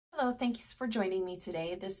Hello, thanks for joining me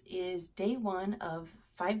today. This is day 1 of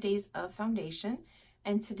 5 days of foundation,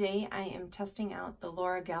 and today I am testing out the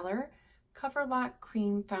Laura Geller Cover Lock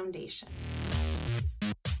Cream Foundation.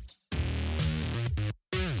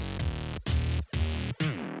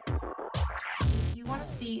 If you want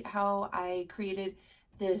to see how I created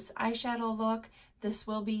this eyeshadow look, this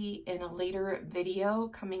will be in a later video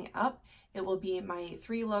coming up. It will be my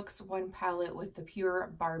 3 looks, 1 palette with the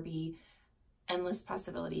Pure Barbie Endless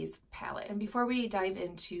Possibilities palette. And before we dive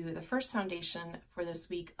into the first foundation for this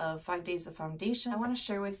week of 5 days of foundation, I want to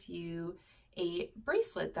share with you a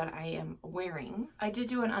bracelet that I am wearing. I did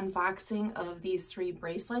do an unboxing of these 3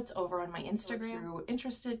 bracelets over on my Instagram. If you're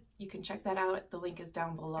interested, you can check that out. The link is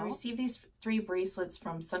down below. I received these 3 bracelets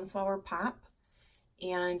from SunflowerPop,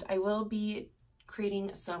 and I will be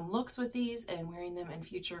creating some looks with these and wearing them in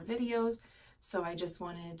future videos. So I just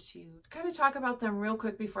wanted to kind of talk about them real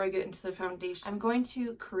quick before I get into the foundation. I'm going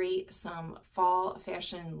to create some fall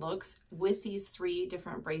fashion looks with these 3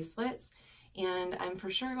 different bracelets, and I'm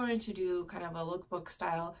for sure going to do kind of a lookbook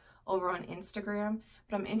style over on Instagram,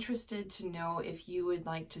 but I'm interested to know if you would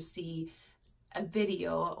like to see a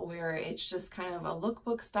video where it's just kind of a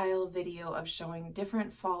lookbook style video of showing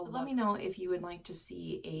different fall looks. Let me know if you would like to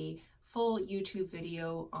see a full YouTube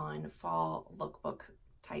video on fall lookbook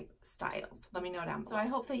type styles. Let me know down below. So I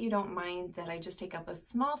hope that you don't mind that I just take up a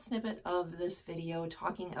small snippet of this video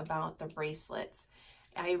talking about the bracelets.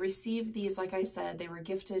 I received these, like I said, they were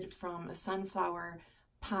gifted from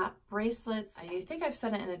SunflowerPop bracelets. I think I've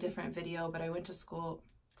said it in a different video, but I went to school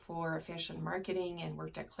for fashion marketing and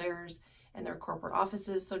worked at Claire's and their corporate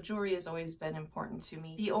offices, so jewelry has always been important to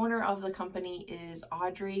me. The owner of the company is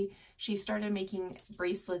Audrey. She started making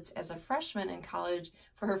bracelets as a freshman in college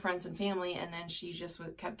for her friends and family, and then she just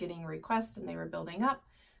kept getting requests and they were building up.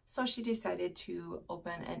 So she decided to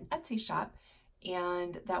open an Etsy shop,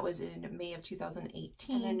 and that was in May of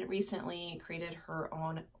 2018. And then recently created her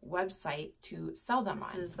own website to sell them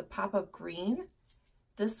on. This is the pop-up green.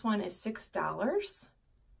 This one is $6.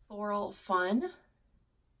 Floral Fun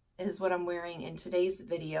is what I'm wearing in today's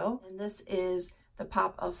video. And this is the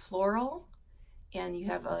pop of floral, and you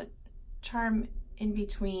have a charm in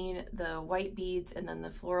between the white beads and then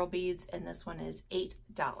the floral beads, and this one is $8.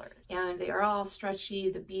 And they are all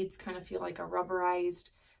stretchy. The beads kind of feel like a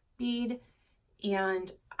rubberized bead,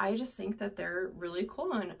 and I just think that they're really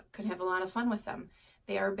cool and could have a lot of fun with them.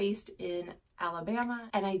 They are based in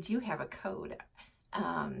Alabama, and I do have a code.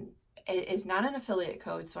 It is not an affiliate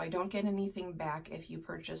code, so I don't get anything back if you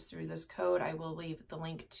purchase through this code. I will leave the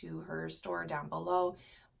link to her store down below,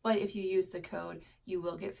 but if you use the code, you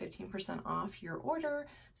will get 15% off your order,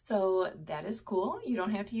 so that is cool. You don't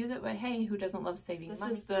have to use it, but hey, who doesn't love saving money?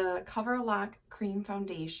 This is the Cover Lock Cream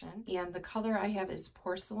Foundation, and the color I have is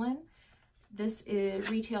Porcelain. This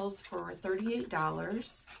retails for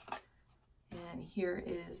 $38, and here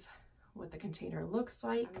is what the container looks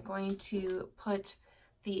like. I'm going to put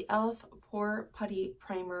the e.l.f. Pore Putty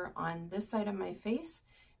Primer on this side of my face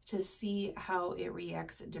to see how it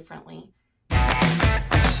reacts differently. So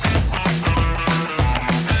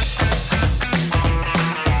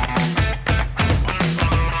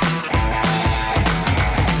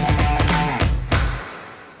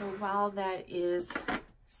while that is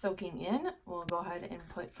soaking in, we'll go ahead and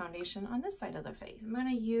put foundation on this side of the face. I'm going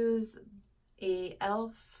to use a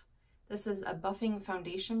e.l.f. This is a buffing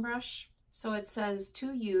foundation brush. So it says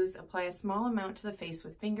to use, apply a small amount to the face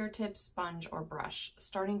with fingertips, sponge, or brush,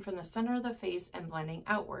 starting from the center of the face and blending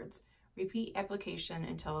outwards. Repeat application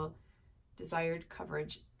until desired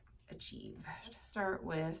coverage achieved. Let's start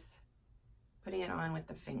with putting it on with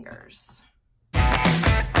the fingers.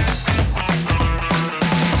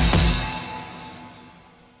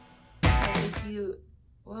 And if you,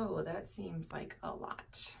 whoa, that seems like a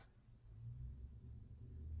lot.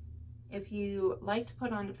 If you like to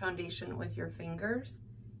put on foundation with your fingers,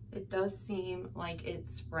 it does seem like it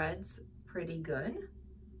spreads pretty good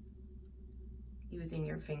using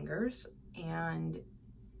your fingers, and it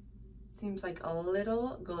seems like a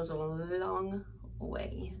little goes a long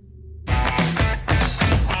way.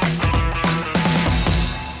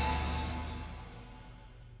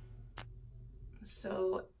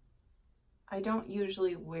 So I don't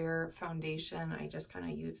usually wear foundation. I just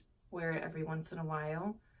kind of wear it every once in a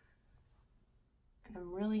while.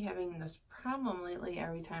 I'm really having this problem lately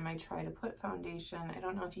every time I try to put foundation. I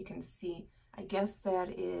don't know if you can see. I guess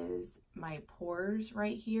that is my pores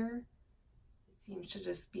right here. It seems to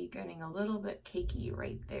just be getting a little bit cakey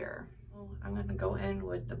right there. Well, I'm going to go in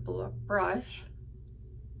with the brush.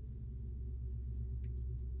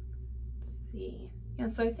 Let's see.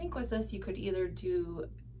 And so I think with this you could either do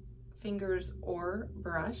fingers or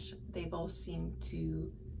brush. They both seem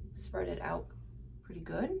to spread it out pretty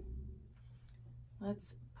good.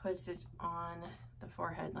 Let's put it on the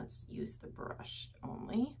forehead. Let's use the brush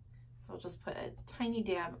only. So I'll just put a tiny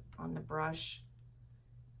dab on the brush.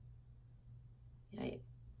 Yeah,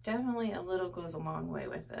 definitely a little goes a long way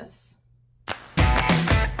with this.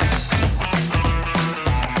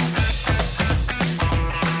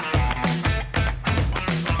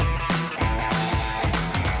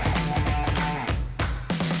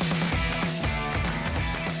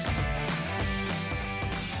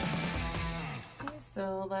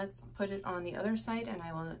 So let's put it on the other side, and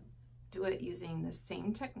I will do it using the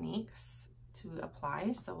same techniques to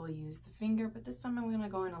apply. So we'll use the finger, but this time I'm going to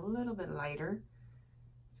go in a little bit lighter.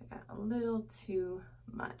 So I got a little too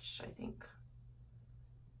much, I think.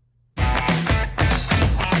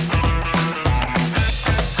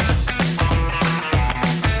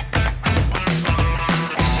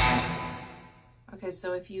 Okay,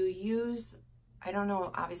 so if you use, I don't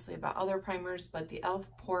know obviously about other primers, but the e.l.f.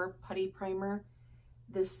 Pore Putty Primer,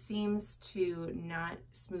 this seems to not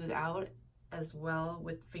smooth out as well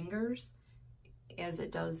with fingers as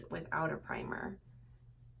it does without a primer.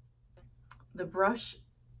 The brush,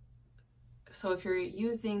 so if you're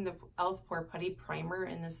using the e.l.f. Pore Putty Primer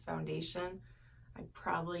in this foundation, I'd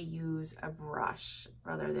probably use a brush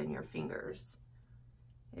rather than your fingers.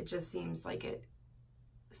 It just seems like it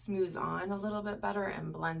smooths on a little bit better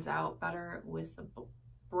and blends out better with the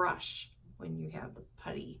brush when you have the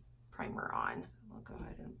putty primer on. We'll go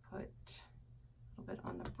ahead and put a little bit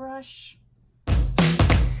on the brush. I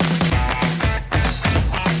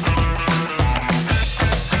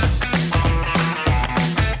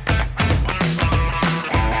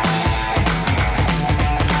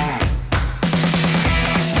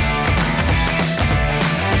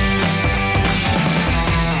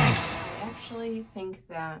actually think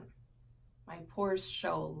that my pores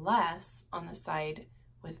show less on the side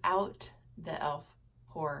without the e.l.f.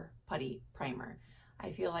 Pore Putty Primer.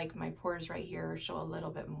 I feel like my pores right here show a little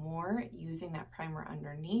bit more using that primer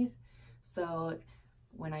underneath. So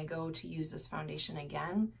when I go to use this foundation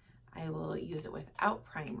again, I will use it without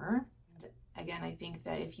primer. Again, I think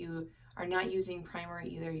that if you are not using primer,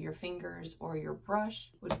 either your fingers or your brush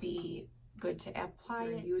would be good to apply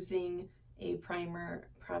it. Using a primer,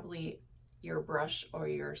 probably your brush or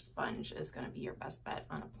your sponge is going to be your best bet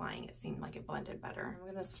on applying. It seemed like it blended better.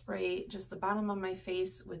 I'm going to spray just the bottom of my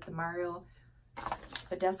face with the Mario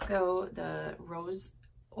Badescu, the rose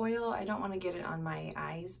oil. I don't want to get it on my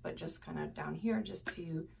eyes, but just kind of down here just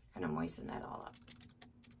to kind of moisten that all up.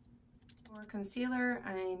 For concealer,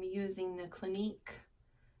 I'm using the Clinique.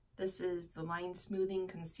 This is the Line Smoothing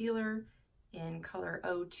Concealer in color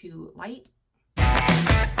 02 Light.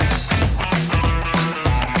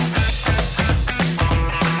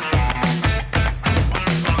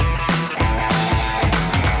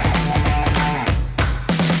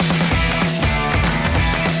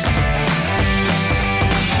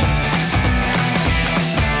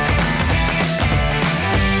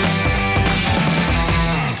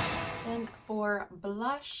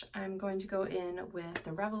 Blush, I'm going to go in with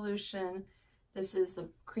the Revolution. This is the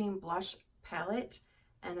cream blush palette,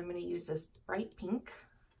 and I'm going to use this bright pink.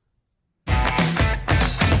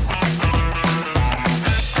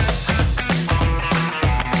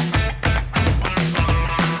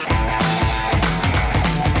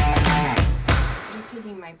 Just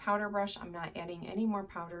taking my powder brush, I'm not adding any more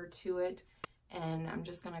powder to it, and I'm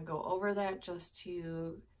just going to go over that just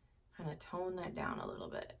to kind of tone that down a little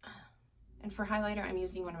bit. And for highlighter, I'm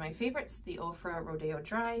using one of my favorites, the Ofra Rodeo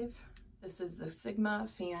Drive. This is the Sigma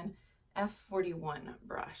Fan F41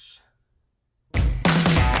 brush.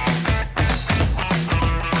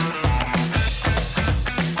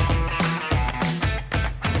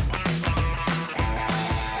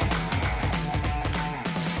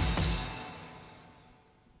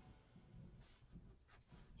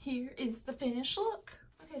 Here is the finished look.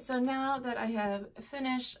 Okay, so now that I have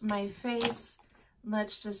finished my face,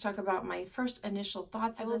 let's just talk about my first initial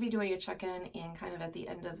thoughts. I will be doing a check-in and kind of at the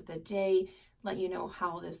end of the day, let you know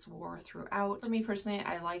how this wore throughout. For me personally,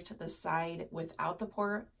 I liked the side without the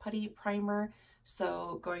Pore Putty Primer.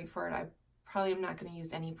 So going forward, I probably am not going to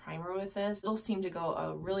use any primer with this. It'll seem to go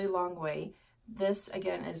a really long way. This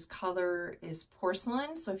again is color is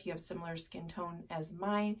porcelain. So if you have similar skin tone as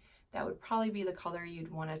mine, that would probably be the color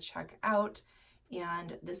you'd want to check out.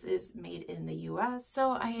 And this is made in the US.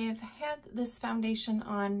 So I have had this foundation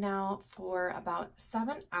on now for about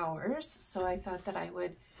 7 hours. So I thought that I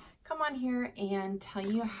would come on here and tell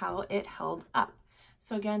you how it held up.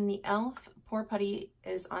 So again, the e.l.f. Pore Putty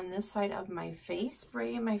is on this side of my face.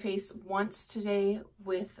 Spray my face once today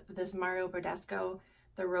with this Mario Badescu,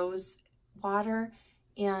 the rose water.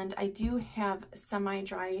 And I do have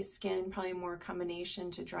semi-dry skin, probably more combination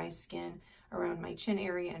to dry skin around my chin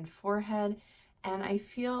area and forehead. And I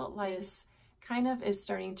feel like this kind of is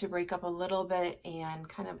starting to break up a little bit and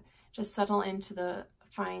kind of just settle into the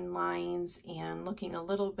fine lines and looking a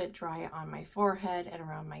little bit dry on my forehead and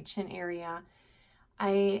around my chin area.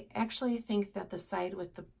 I actually think that the side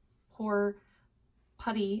with the poreless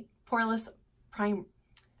prime,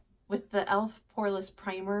 with the e.l.f. poreless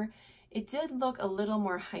primer, it did look a little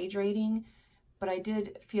more hydrating, but I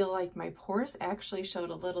did feel like my pores actually showed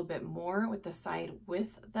a little bit more with the side with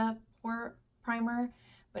the pore primer.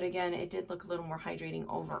 But again, it did look a little more hydrating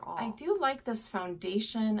overall. I do like this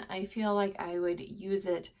foundation. I feel like I would use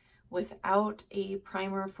it without a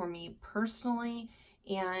primer for me personally.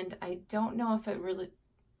 And I don't know if it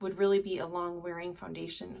would really be a long wearing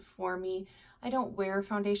foundation for me. I don't wear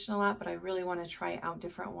foundation a lot, but I really want to try out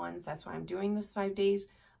different ones. That's why I'm doing this 5 days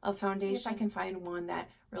of foundation. See if I can find one that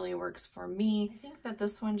really works for me. I think that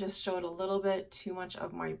this one just showed a little bit too much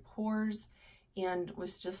of my pores and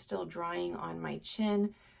was just still drying on my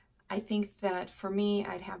chin. I think that for me,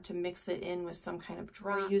 I'd have to mix it in with some kind of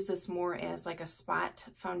dry. I use this more as like a spot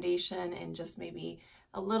foundation and just maybe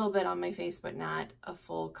a little bit on my face, but not a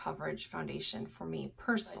full coverage foundation for me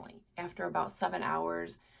personally. After about 7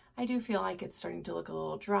 hours, I do feel like it's starting to look a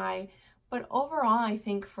little dry, but overall, I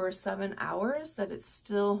think for 7 hours that it's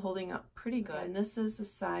still holding up pretty good. And this is the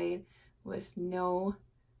side with no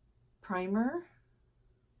primer.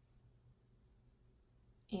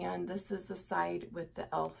 And this is the side with the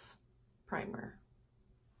e.l.f. primer.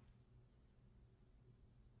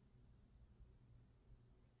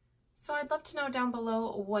 So I'd love to know down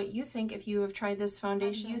below what you think if you have tried this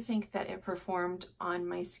foundation. Do you think that it performed on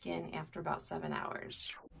my skin after about 7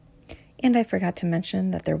 hours? And I forgot to mention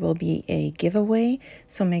that there will be a giveaway,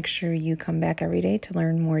 so make sure you come back every day to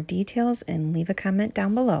learn more details and leave a comment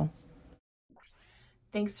down below.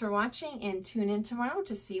 Thanks for watching and tune in tomorrow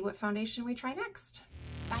to see what foundation we try next.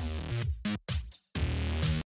 Bye.